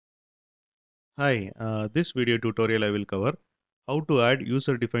Hi, this video tutorial I will cover how to add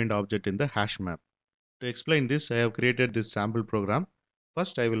user-defined object in the HashMap. To explain this, I have created this sample program.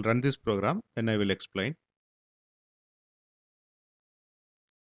 First, I will run this program, then I will explain.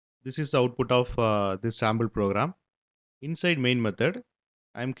 This is the output of this sample program. Inside main method,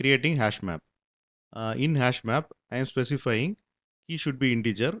 I am creating HashMap. In HashMap, I am specifying key should be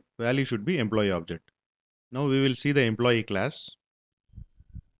integer, value should be employee object. Now we will see the employee class.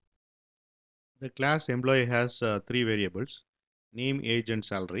 The class employee has three variables: name, age, and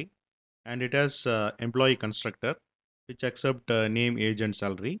salary. And it has employee constructor which accept name, age, and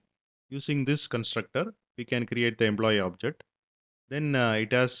salary. Using this constructor, we can create the employee object. Then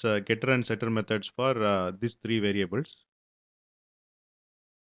it has getter and setter methods for these three variables.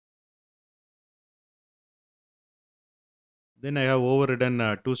 Then I have overridden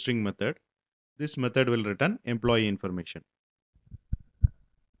toString method. This method will return employee information.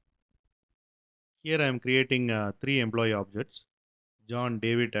 Here I am creating three employee objects: John,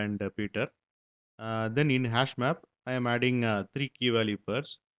 David, and Peter. Then in HashMap, I am adding three key value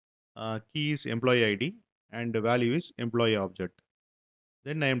pairs. Key is employee ID and value is employee object.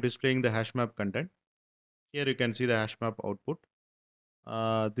 Then I am displaying the HashMap content. Here you can see the HashMap output.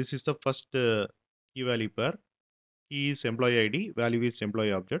 This is the first key value pair. Key is employee ID, value is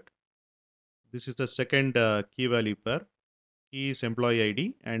employee object. This is the second key value pair. Key is employee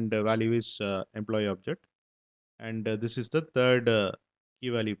ID and value is employee object. And this is the third key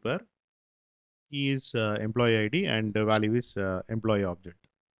value pair. Key is employee ID and value is employee object.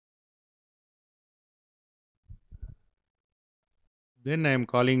 Then I am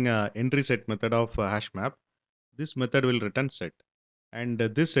calling entry set method of HashMap. This method will return set, and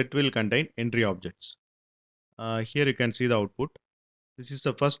this set will contain entry objects. Here you can see the output. This is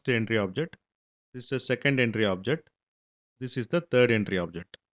the first entry object. This is the second entry object. This is the third entry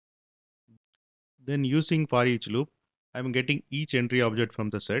object. Then using for each loop, I am getting each entry object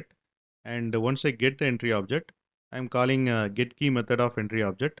from the set. And once I get the entry object, I am calling getKey method of entry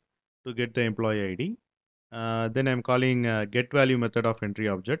object to get the employee ID. Then I am calling getValue method of entry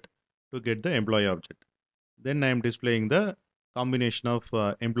object to get the employee object. Then I am displaying the combination of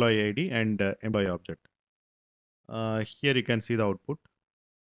employee ID and employee object. Here you can see the output.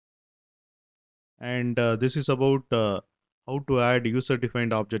 And this is about how to add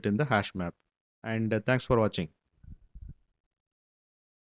user-defined object in the HashMap. And thanks for watching.